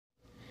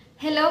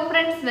Hello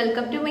friends,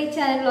 welcome to my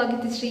channel Vlog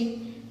with Sri.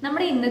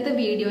 നമ്മുടെ ഇന്നത്തെ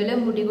വീഡിയോയിൽ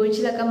മുടി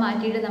കൊഴിച്ചിലൊക്കെ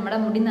മാറ്റിയിട്ട് നമ്മുടെ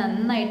മുടി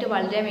നന്നായിട്ട്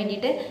വളരാൻ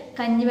വേണ്ടിയിട്ട്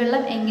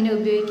കഞ്ഞിവെള്ളം എങ്ങനെ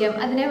ഉപയോഗിക്കാം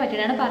അതിനെ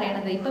പറ്റിയാണ്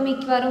പറയുന്നത്. ഇപ്പോൾ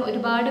മിക്കവാറും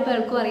ഒരുപാട്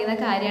പേർക്കും അറിയുന്ന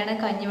കാര്യമാണ്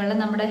കഞ്ഞിവെള്ളം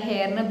നമ്മുടെ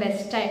ഹെയറിന്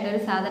ബെസ്റ്റ് ആയിട്ടുള്ള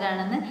ഒരു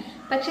സാധനമാണെന്ന്.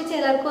 പക്ഷേ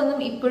ചിലർക്കൊന്നും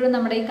ഇപ്പോഴും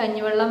നമ്മുടെ ഈ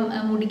കഞ്ഞിവെള്ളം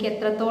മുടിക്ക്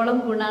എത്രത്തോളം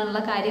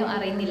ഗുണമാണെന്നുള്ള കാര്യം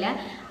അറിയുന്നില്ല.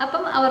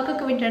 അപ്പം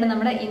അവർക്കൊക്കെ വേണ്ടിയിട്ടാണ്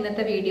നമ്മുടെ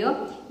ഇന്നത്തെ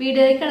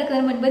വീഡിയോയിലേക്ക്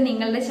കിടക്കുന്നതിന് മുൻപ്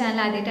നിങ്ങളുടെ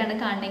ചാനൽ ആദ്യമായിട്ടാണ്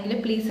കാണണമെങ്കിൽ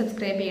പ്ലീസ്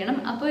സബ്സ്ക്രൈബ് ചെയ്യണം.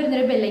 അപ്പോൾ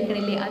വരുന്നൊരു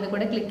ബെല്ലൈക്കണില്ലേ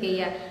അതുകൂടെ ക്ലിക്ക്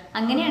ചെയ്യുക.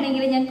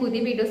 അങ്ങനെയാണെങ്കിൽ ഞാൻ പുതിയ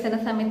വീഡിയോസ്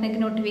തരുന്ന സമയത്ത്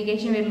നിങ്ങൾക്ക്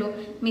നോട്ടിഫിക്കേഷൻ വരുള്ളൂ,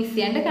 മിസ്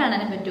ചെയ്യാണ്ട്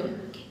കാണാനും പറ്റും.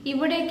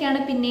 ഇവിടെയൊക്കെയാണ്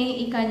പിന്നെ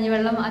ഈ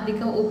കഞ്ഞിവെള്ളം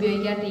അധികം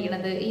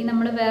ഉപയോഗിക്കാണ്ടിരിക്കുന്നത്. ഈ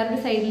നമ്മൾ വേറൊരു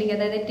സൈഡിലേക്ക്,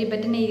 അതായത്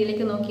ടിബറ്റൻ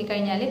ഏരിയയിലേക്ക്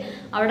നോക്കിക്കഴിഞ്ഞാൽ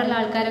അവിടെയുള്ള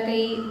ആൾക്കാരൊക്കെ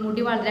ഈ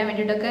മുടി വളരാൻ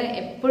വേണ്ടിയിട്ടൊക്കെ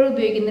എപ്പോഴും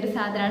ഉപയോഗിക്കുന്ന ഒരു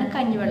സാധനമാണ്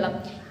കഞ്ഞിവെള്ളം.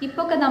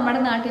 ഇപ്പോൾ ഒക്കെ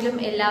നമ്മുടെ നാട്ടിലും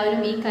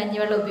എല്ലാവരും ഈ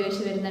കഞ്ഞിവെള്ളം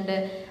ഉപയോഗിച്ച് വരുന്നുണ്ട്.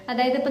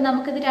 അതായത് ഇപ്പം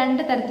നമുക്കിത്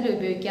രണ്ട് തരത്തിൽ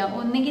ഉപയോഗിക്കാം.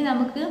 ഒന്നെങ്കിൽ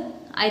നമുക്ക്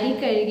അരി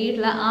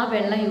കഴുകിയിട്ടുള്ള ആ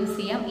വെള്ളം യൂസ്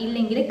ചെയ്യാം,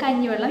 ഇല്ലെങ്കിൽ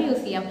കഞ്ഞിവെള്ളം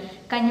യൂസ് ചെയ്യാം.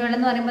 കഞ്ഞിവെള്ളം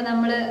എന്ന് പറയുമ്പോൾ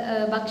നമ്മൾ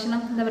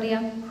ഭക്ഷണം എന്താ പറയുക,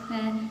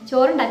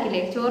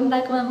 ചോറുണ്ടാക്കില്ലേ,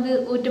 ചോറുണ്ടാക്കുമ്പോൾ നമുക്ക്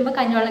ഊറ്റുമ്പോൾ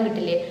കഞ്ഞിവെള്ളം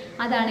കിട്ടില്ലേ,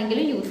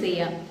 അതാണെങ്കിലും യൂസ്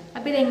ചെയ്യാം.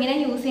 അപ്പോൾ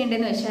ഇതെങ്ങനെയാണ് യൂസ്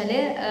ചെയ്യേണ്ടതെന്ന് വെച്ചാൽ,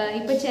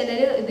 ഇപ്പോൾ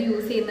ചിലർ ഇത്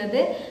യൂസ്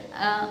ചെയ്യുന്നത്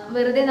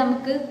വെറുതെ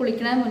നമുക്ക്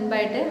കുളിക്കുന്നതിന്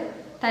മുൻപായിട്ട്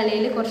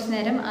തലയിൽ കുറച്ച്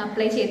നേരം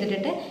അപ്ലൈ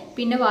ചെയ്തിട്ടിട്ട്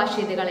പിന്നെ വാഷ്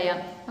ചെയ്ത് കളയാം.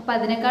 അപ്പോൾ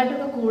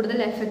അതിനെക്കാട്ടൊക്കെ കൂടുതൽ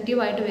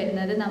എഫക്റ്റീവായിട്ട്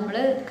വരുന്നത് നമ്മൾ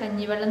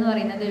കഞ്ഞിവെള്ളം എന്ന്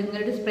പറയുന്നത്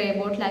ഇങ്ങനൊരു സ്പ്രേ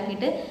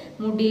ബോട്ടിലാക്കിയിട്ട്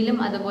മുടിയിലും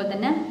അതുപോലെ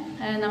തന്നെ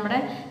നമ്മുടെ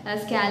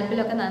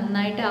സ്കാൽപ്പിലൊക്കെ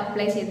നന്നായിട്ട്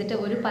അപ്ലൈ ചെയ്തിട്ട്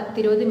ഒരു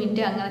 10-20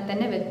 മിനിറ്റ് അങ്ങനെ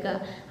തന്നെ വെക്കുക.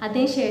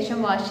 അതിനുശേഷം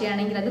വാഷ്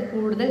ചെയ്യുകയാണെങ്കിൽ അത്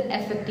കൂടുതൽ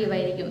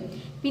എഫക്റ്റീവായിരിക്കും.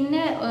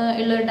 പിന്നെ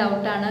ഉള്ളൊരു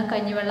ഡൗട്ടാണ്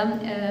കഞ്ഞിവെള്ളം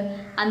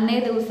അന്നേ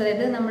ദിവസം,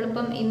 അതായത്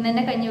നമ്മളിപ്പം ഇന്ന്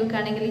തന്നെ കഞ്ഞി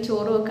വെക്കുകയാണെങ്കിൽ,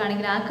 ചോറ്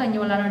വെക്കുകയാണെങ്കിൽ ആ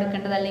കഞ്ഞിവെള്ളമാണ്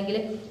എടുക്കേണ്ടത്, അല്ലെങ്കിൽ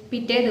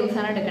പിറ്റേ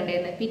ദിവസമാണ്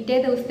എടുക്കേണ്ടതെന്ന്. പിറ്റേ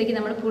ദിവസത്തേക്ക്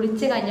നമ്മൾ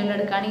പുളിച്ച കഞ്ഞിവെള്ളം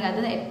എടുക്കുകയാണെങ്കിൽ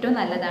അത് ഏറ്റവും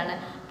നല്ലതാണ്.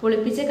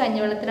 പുളിപ്പിച്ച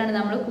കഞ്ഞിവെള്ളത്തിലാണ്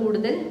നമ്മൾ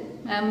കൂടുതൽ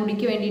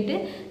മുടിക്ക് വേണ്ടിയിട്ട്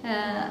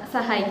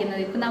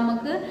സഹായിക്കുന്നത്. ഇപ്പം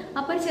നമുക്ക്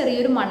അപ്പോൾ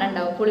ചെറിയൊരു മണം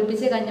ഉണ്ടാവും,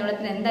 പുളിപ്പിച്ച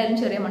കഞ്ഞിവെള്ളത്തിന് എന്തായാലും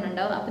ചെറിയ മണം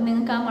ഉണ്ടാവും. അപ്പം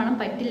നിങ്ങൾക്ക് ആ മണം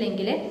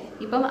പറ്റില്ലെങ്കിൽ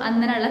ഇപ്പം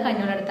അങ്ങനെയുള്ള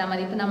കഞ്ഞിവെള്ളം എടുത്താൽ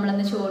മതി. ഇപ്പം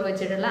നമ്മളന്ന് ചോറ്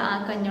വെച്ചിട്ടുള്ള ആ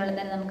കഞ്ഞിവെള്ളം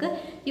തന്നെ നമുക്ക്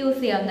യൂസ്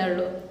ചെയ്യാവുന്നേ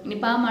ഉള്ളൂ.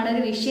 ഇനിയിപ്പോൾ ആ മണം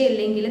ഒരു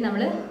വിഷയമില്ലെങ്കിൽ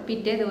നമ്മൾ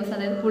പിറ്റേ ദിവസം,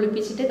 അതായത്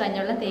പുളിപ്പിച്ചിട്ട്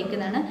കഞ്ഞിവെള്ളം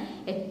തേക്കുന്നതാണ്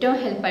ഏറ്റവും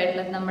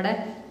ഹെൽപ്പായിട്ടുള്ളത്. നമ്മുടെ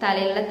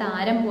തലയിലുള്ള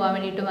താരം പോകാൻ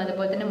വേണ്ടിയിട്ടും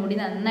അതുപോലെ തന്നെ മുടി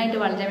നന്നായിട്ട്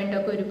വളരാൻ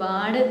വേണ്ടിയിട്ടൊക്കെ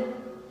ഒരുപാട്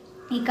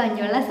ഈ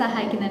കഞ്ഞിവെള്ളം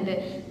സഹായിക്കുന്നുണ്ട്.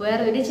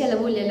 വേറെ ഒരു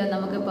ചിലവും ഇല്ലല്ലോ.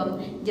 നമുക്കിപ്പം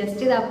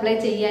ജസ്റ്റ് ഇത് അപ്ലൈ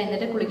ചെയ്യുക,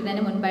 എന്നിട്ട്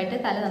കുളിക്കുന്നതിന് മുൻപായിട്ട്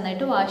തല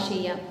നന്നായിട്ട് വാഷ്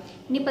ചെയ്യാം.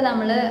 ഇനിയിപ്പോൾ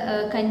നമ്മൾ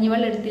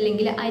കഞ്ഞിവെള്ളം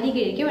എടുത്തില്ലെങ്കിൽ അരി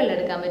കഴുകി വെള്ളം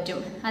എടുക്കാൻ പറ്റും.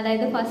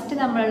 അതായത് ഫസ്റ്റ്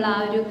നമ്മളുള്ള ആ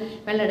ഒരു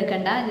വെള്ളം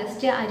എടുക്കണ്ട,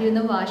 ജസ്റ്റ് അരി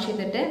ഒന്ന് വാഷ്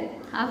ചെയ്തിട്ട്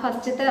ആ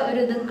ഫസ്റ്റത്തെ ഒരു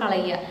ഇത്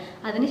കളയുക.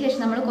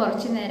 അതിനുശേഷം നമ്മൾ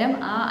കുറച്ച് നേരം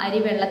ആ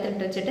അരി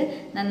വെള്ളത്തിലിട്ട് വെച്ചിട്ട്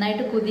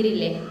നന്നായിട്ട്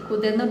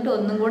കുതിർന്നിട്ട്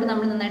ഒന്നും കൂടെ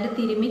നമ്മൾ നന്നായിട്ട്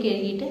തിരുമ്മി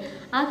കഴുകിയിട്ട്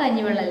ആ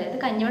കഞ്ഞിവെള്ളമല്ലേ, അത്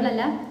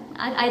കഞ്ഞിവെള്ളമല്ല,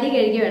 അരി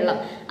കഴുകിയ വെള്ളം,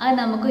 അത്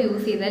നമുക്ക്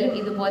യൂസ് ചെയ്താലും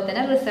ഇതുപോലെ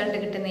തന്നെ റിസൾട്ട്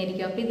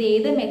കിട്ടുന്നതായിരിക്കും. അപ്പോൾ ഇത്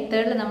ഏത്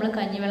മെത്തേഡിൽ നമ്മൾ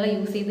കഞ്ഞിവെള്ളം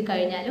യൂസ് ചെയ്ത്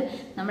കഴിഞ്ഞാലും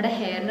നമ്മുടെ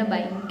ഹെയറിന്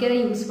ഭയങ്കര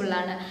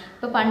യൂസ്ഫുള്ളാണ്.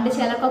 ഇപ്പോൾ പണ്ട്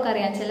ചിലർക്കൊക്കെ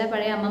അറിയാം, ചില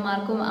പഴയ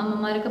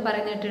അമ്മമാരൊക്കെ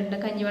പറയുന്ന കേട്ടിട്ടുണ്ട്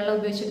കഞ്ഞിവെള്ളം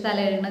ഉപയോഗിച്ചിട്ട് തല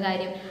കഴുകുന്ന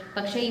കാര്യം.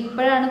 പക്ഷേ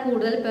ഇപ്പോഴാണ്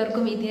കൂടുതൽ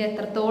പേർക്കും ഇത്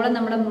എത്രത്തോളം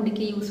നമ്മുടെ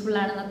മുടിക്ക് യൂസ്ഫുൾ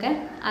ആണെന്നൊക്കെ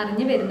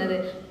അറിഞ്ഞു വരുന്നത്.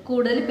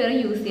 കൂടുതൽ പേർ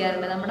യൂസ്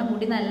ചെയ്യാറുണ്ട്. നമ്മുടെ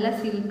മുടി നല്ല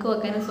സിൽക്ക്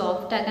വെക്കാനും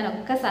സോഫ്റ്റ് ആക്കാനും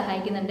ഒക്കെ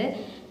സഹായിക്കുന്നുണ്ട്.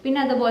 പിന്നെ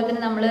അതുപോലെ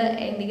തന്നെ നമ്മൾ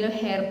എന്തെങ്കിലും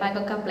ഹെയർ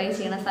പാക്കൊക്കെ അപ്ലൈ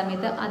ചെയ്യുന്ന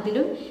സമയത്ത്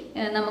അതിലും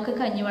നമുക്ക്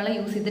കഞ്ഞിവെള്ളം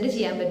യൂസ് ചെയ്തിട്ട്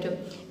ചെയ്യാൻ പറ്റും.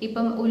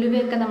 ഇപ്പം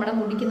ഉലുവയൊക്കെ നമ്മുടെ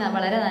മുടിക്ക്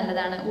വളരെ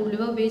നല്ലതാണ്.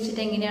 ഉലുവ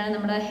ഉപയോഗിച്ചിട്ട് എങ്ങനെയാണ്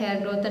നമ്മുടെ ഹെയർ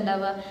ഗ്രോത്ത്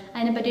ഉണ്ടാവുക,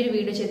 അതിനെപ്പറ്റി ഒരു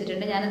വീഡിയോ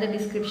ചെയ്തിട്ടുണ്ട്. ഞാനത്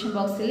ഡിസ്ക്രിപ്ഷൻ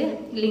ബോക്സിൽ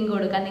ലിങ്ക്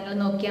കൊടുക്കാം, നിങ്ങൾ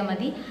നോക്കിയാൽ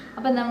മതി.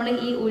 അപ്പം നമ്മൾ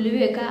ഈ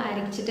ഉലുവയൊക്കെ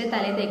അരച്ചിട്ട്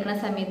തലയിൽ തേക്കുന്ന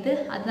സമയത്ത്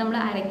അത് നമ്മൾ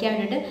അരയ്ക്കാൻ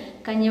വേണ്ടിയിട്ട്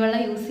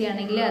കഞ്ഞിവെള്ളം യൂസ്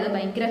ചെയ്യുകയാണെങ്കിൽ അത്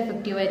ഭയങ്കര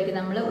എഫക്റ്റീവായിരിക്കും.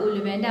 നമ്മൾ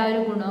ഉലുവേൻ്റെ ആ ഒരു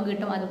ഗുണവും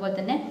കിട്ടും, അതുപോലെ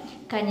തന്നെ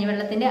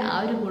കഞ്ഞിവെള്ളത്തിൻ്റെ ആ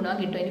ഒരു ഗുണവും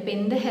കിട്ടും. ഇനിയിപ്പോൾ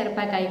എന്ത് ഹെയർ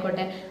പാക്ക്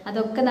ആയിക്കോട്ടെ,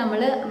 അതൊക്കെ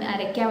നമ്മൾ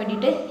അരയ്ക്കാൻ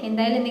വേണ്ടിയിട്ട്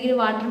എന്തായാലും എന്തെങ്കിലും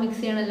വാട്ടർ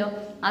മിക്സ് ചെയ്യണമല്ലോ.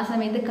 ആ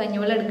സമയത്ത്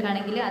കഞ്ഞിവെള്ളം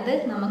എടുക്കുകയാണെങ്കിൽ അത്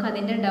നമുക്ക്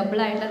അതിൻ്റെ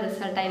ഡബിളായിട്ടുള്ള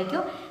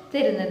റിസൾട്ടായിരിക്കും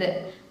തരുന്നത്.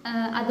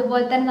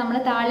 അതുപോലെ തന്നെ നമ്മൾ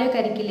താളിയൊക്കെ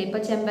അരക്കില്ലേ,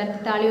 ഇപ്പോൾ ചെമ്പരത്തി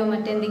താളിയോ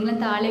മറ്റെന്തെങ്കിലും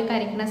താളിയൊക്കെ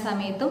അരയ്ക്കുന്ന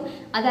സമയത്തും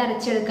അത്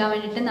അരച്ചെടുക്കാൻ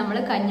വേണ്ടിയിട്ട് നമ്മൾ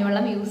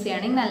കഞ്ഞിവെള്ളം യൂസ്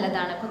ചെയ്യുകയാണെങ്കിൽ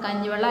നല്ലതാണ്. ഇപ്പോൾ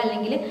കഞ്ഞിവെള്ളം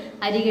അല്ലെങ്കിൽ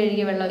അരി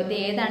കഴുകിയ വെള്ളം, ഇത്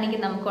ഏതാണെങ്കിൽ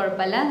നമുക്ക്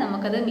കുഴപ്പമില്ല.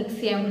 നമുക്കത് മിക്സ്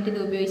ചെയ്യാൻ വേണ്ടിയിട്ട് ഇത്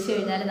ഉപയോഗിച്ച്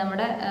കഴിഞ്ഞാൽ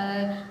നമ്മുടെ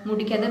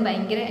മുടിക്കത്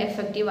ഭയങ്കര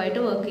എഫക്റ്റീവായിട്ട്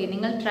വർക്ക് ചെയ്യും.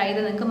 നിങ്ങൾ ട്രൈ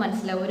ചെയ്ത് നിങ്ങൾക്ക്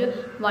മനസ്സിലാവും. ഒരു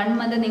 1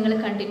 മന്ത് നിങ്ങൾ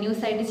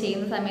കണ്ടിന്യൂസ് ആയിട്ട്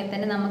ചെയ്യുന്ന സമയത്ത്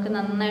തന്നെ നമുക്ക്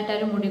നന്നായിട്ട് ആ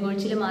ഒരു മുടി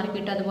കൊഴിച്ചിൽ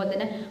മാറിക്കിട്ടും. അതുപോലെ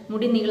തന്നെ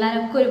മുടി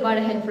നീളാനൊക്കെ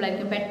ഒരുപാട് ഹെൽപ്ഫുൾ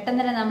ആയിരിക്കും. പെട്ടെന്ന്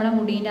തന്നെ നമ്മുടെ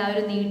മുടീൻ്റെ ആ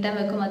ഒരു നീട്ടം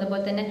വെക്കും.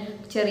 അതുപോലെ തന്നെ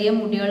ചെറിയ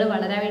മുടികൾ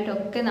വളരാൻ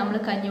വേണ്ടിയിട്ടൊക്കെ നമ്മൾ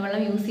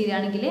കഞ്ഞിവെള്ളം യൂസ്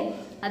ചെയ്യുകയാണെങ്കിൽ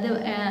അത്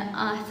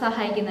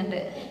സഹായിക്കുന്നുണ്ട്.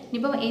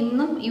 ഇനിയിപ്പം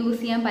എന്നും യൂസ്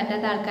ചെയ്യാൻ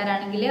പറ്റാത്ത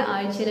ആൾക്കാരാണെങ്കിൽ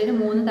ആഴ്ചയിൽ ഒരു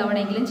 3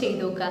 തവണയെങ്കിലും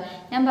ചെയ്തു നോക്കുക.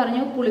 ഞാൻ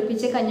പറഞ്ഞു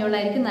പുളിപ്പിച്ച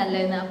കഞ്ഞിവെള്ളമായിരിക്കും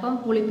നല്ലതെന്ന്. അപ്പം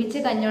പുളിപ്പിച്ച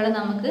കഞ്ഞിവെള്ളം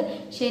നമുക്ക്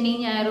ശനി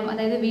ഞായറും,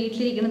 അതായത്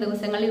വീട്ടിലിരിക്കുന്ന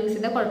ദിവസങ്ങളിൽ യൂസ്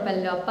ചെയ്താൽ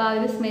കുഴപ്പമില്ലല്ലോ. അപ്പോൾ ആ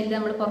ഒരു സ്മെല്ല്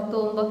നമ്മൾ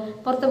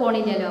പുറത്ത്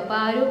പോകണില്ലല്ലോ, അപ്പോൾ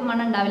ആ ഒരു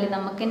മണം ഉണ്ടാവില്ല.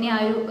 നമുക്ക് തന്നെ ആ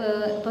ഒരു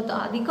ഇപ്പോൾ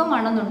അധികം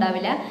മണമൊന്നും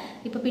ഉണ്ടാവില്ല.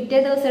 ഇപ്പോൾ പിറ്റേ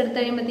ദിവസം എടുത്ത്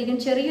കഴിയുമ്പോഴത്തേക്കും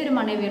ചെറിയൊരു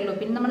മണേ വരുള്ളൂ.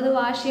 പിന്നെ നമ്മളത്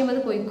വാഷ് ചെയ്യുമ്പോൾ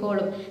അത്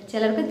പൊയ്ക്കോളും.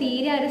 ചിലർക്ക്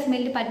തീരെ ആ ഒരു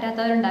സ്മെല്ല്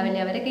പറ്റാത്തവരുണ്ടാവില്ല.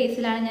 അവരുടെ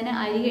കേസിലാണ് ഞാൻ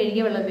അരി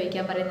കഴുകിയ വെള്ളം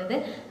ഉപയോഗിക്കാൻ പറയുന്നത്.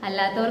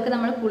 അല്ലാത്തവർക്ക്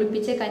നമ്മൾ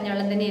പുളിപ്പിച്ച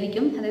കഞ്ഞിവെള്ളം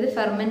തന്നെയായിരിക്കും, അതായത്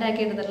ഫെർമെൻ്റ്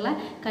ആക്കി എടുത്തിട്ടുള്ള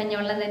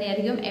കഞ്ഞിവെള്ളം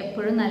തന്നെയായിരിക്കും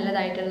എപ്പോഴും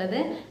നല്ലതായിട്ടുള്ളത്.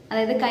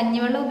 അതായത്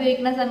കഞ്ഞിവെള്ളം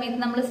ഉപയോഗിക്കുന്ന സമയത്ത്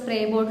നമ്മൾ സ്പ്രേ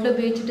ബോട്ടിൽ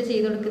ഉപയോഗിച്ചിട്ട്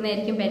ചെയ്ത്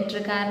കൊടുക്കുന്നതായിരിക്കും ബെറ്റർ.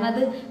 കാരണം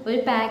അത് ഒരു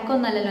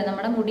പാക്കൊന്നല്ലല്ലോ,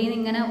 നമ്മുടെ മുടിയിൽ നിന്ന്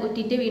ഇങ്ങനെ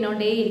ഉറ്റിറ്റ്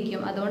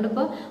വീണോണ്ടേയിരിക്കും.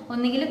 അതുകൊണ്ടിപ്പോൾ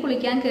ഒന്നുകിൽ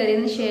കുളിക്കാൻ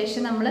കയറിയതിന്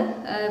ശേഷം നമ്മൾ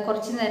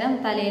കുറച്ച് നേരം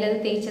തലയിൽ അത്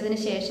തേച്ചതിന്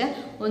ശേഷം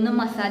ഒന്ന്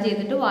മസാജ്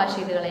ചെയ്തിട്ട് വാഷ്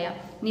ചെയ്ത് കളയാം.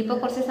 ഇനിയിപ്പോൾ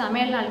കുറച്ച്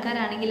സമയമുള്ള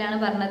ആൾക്കാരാണെങ്കിലാണ്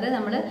പറഞ്ഞത്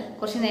നമ്മൾ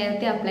കുറച്ച്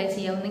നേരത്തെ അപ്ലൈ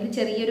ചെയ്യാം. ഒന്നെങ്കിൽ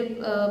ചെറിയൊരു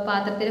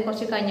പാത്രത്തിൽ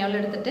കുറച്ച് കഞ്ഞിവെള്ളം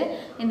എടുത്തിട്ട്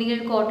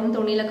എന്തെങ്കിലും കോട്ടൺ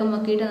തുണിയിലൊക്കെ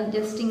മുക്കിയിട്ട്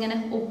ജസ്റ്റ് ഇങ്ങനെ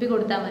ഒപ്പി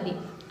കൊടുത്താൽ മതി.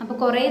 അപ്പോൾ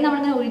കുറേ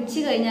നമ്മളിങ്ങനെ ഒഴിച്ച്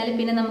കഴിഞ്ഞാൽ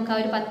പിന്നെ നമുക്ക് ആ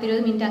ഒരു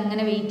 10-20 മിനിറ്റ്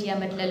അങ്ങനെ വെയിറ്റ് ചെയ്യാൻ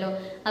പറ്റില്ലല്ലോ.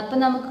 അപ്പം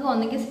നമുക്ക്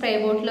ഒന്നെങ്കിൽ സ്പ്രേ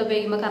ബോട്ടിൽ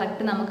ഉപയോഗിക്കുമ്പോൾ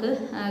കറക്റ്റ് നമുക്ക്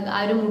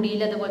ആ ഒരു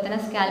മുടിയിൽ അതുപോലെ തന്നെ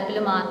സ്കാൽപ്പിൽ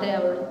മാത്രമേ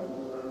ആവുള്ളൂ.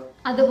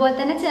 അതുപോലെ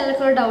തന്നെ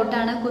ചിലർക്കൊരു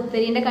ഡൗട്ടാണ്,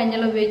 കുത്തരീൻ്റെ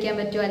കഞ്ഞിവെള്ളം ഉപയോഗിക്കാൻ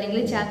പറ്റുമോ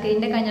അല്ലെങ്കിൽ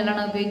ചാക്കരിൻ്റെ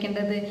കഞ്ഞിവെള്ളമാണോ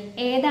ഉപയോഗിക്കേണ്ടത്?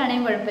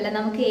 ഏതാണെങ്കിലും കുഴപ്പമില്ല,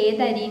 നമുക്ക്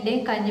ഏത് അരിൻ്റെ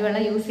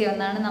കഞ്ഞിവെള്ളം യൂസ്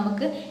ചെയ്യാവുന്നതാണ്.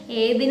 നമുക്ക്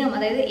ഏതിനും,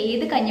 അതായത്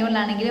ഏത്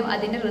കഞ്ഞിവെള്ളമാണെങ്കിലും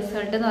അതിൻ്റെ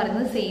റിസൾട്ട് എന്ന്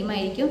പറയുന്നത് സെയിം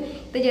ആയിരിക്കും.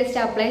 ഇത്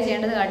ജസ്റ്റ് അപ്ലൈ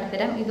ചെയ്യേണ്ടത്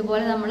കാട്ടിത്തരാം.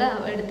 ഇതുപോലെ നമ്മൾ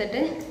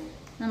എടുത്തിട്ട്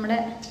നമ്മുടെ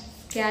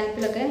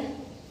സ്കാൽപ്പിലൊക്കെ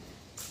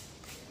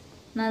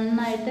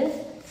നന്നായിട്ട്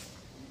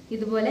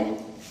ഇതുപോലെ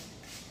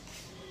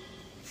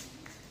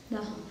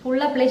ഫുൾ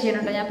അപ്ലൈ ചെയ്യണം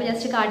കേട്ടോ. ഞാൻ ഇപ്പോൾ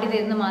ജസ്റ്റ് കാട്ടി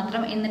തരുന്നത്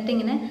മാത്രം. എന്നിട്ട്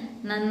ഇങ്ങനെ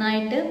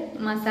നന്നായിട്ട്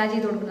മസാജ്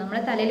ചെയ്ത് കൊടുക്കണം.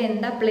 നമ്മുടെ തലയിൽ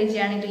എന്താ അപ്ലൈ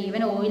ചെയ്യുകയാണെങ്കിലും,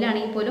 ഈവൻ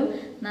ഓയിലാണെങ്കിൽ പോലും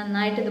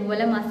നന്നായിട്ട്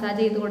ഇതുപോലെ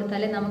മസാജ് ചെയ്ത്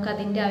കൊടുത്താലേ നമുക്ക്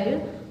അതിൻ്റെ ആ ഒരു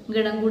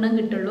ഗുണം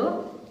കിട്ടുള്ളൂ.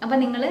 അപ്പം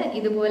നിങ്ങൾ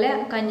ഇതുപോലെ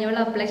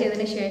കഞ്ഞിവെള്ളം അപ്ലൈ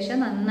ചെയ്തതിന് ശേഷം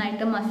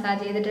നന്നായിട്ട്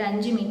മസാജ് ചെയ്തിട്ട്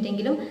 5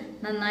 മിനിറ്റെങ്കിലും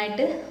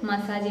നന്നായിട്ട്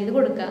മസാജ് ചെയ്ത്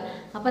കൊടുക്കുക.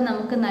 അപ്പം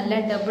നമുക്ക് നല്ല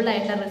ഡബിൾ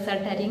ആയിട്ടുള്ള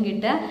റിസൾട്ട് ആയിരിക്കും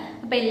കിട്ടുക.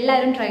 അപ്പം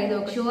എല്ലാവരും ട്രൈ ചെയ്ത്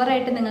നോക്കുക.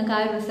 ഷുവറായിട്ട് നിങ്ങൾക്ക്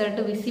ആ ഒരു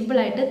റിസൾട്ട്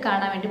വിസിബിളായിട്ട്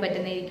കാണാൻ വേണ്ടി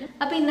പറ്റുന്നതായിരിക്കും.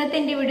 അപ്പോൾ ഇന്നത്തെ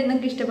എൻ്റെ വീഡിയോ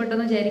നിങ്ങൾക്ക്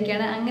ഇഷ്ടപ്പെട്ടെന്ന്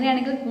വിചാരിക്കുകയാണ്.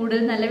 അങ്ങനെയാണെങ്കിൽ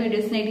കൂടുതൽ നല്ല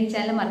വീഡിയോസിനായിട്ട് ഈ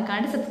ചാനൽ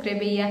മറക്കാണ്ട്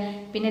സബ്സ്ക്രൈബ് ചെയ്യുക,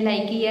 പിന്നെ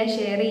ലൈക്ക് ചെയ്യുക,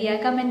 ഷെയർ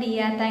ചെയ്യുക, കമൻറ്റ്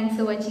ചെയ്യുക. Thanks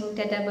for watching.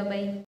 Tata bye.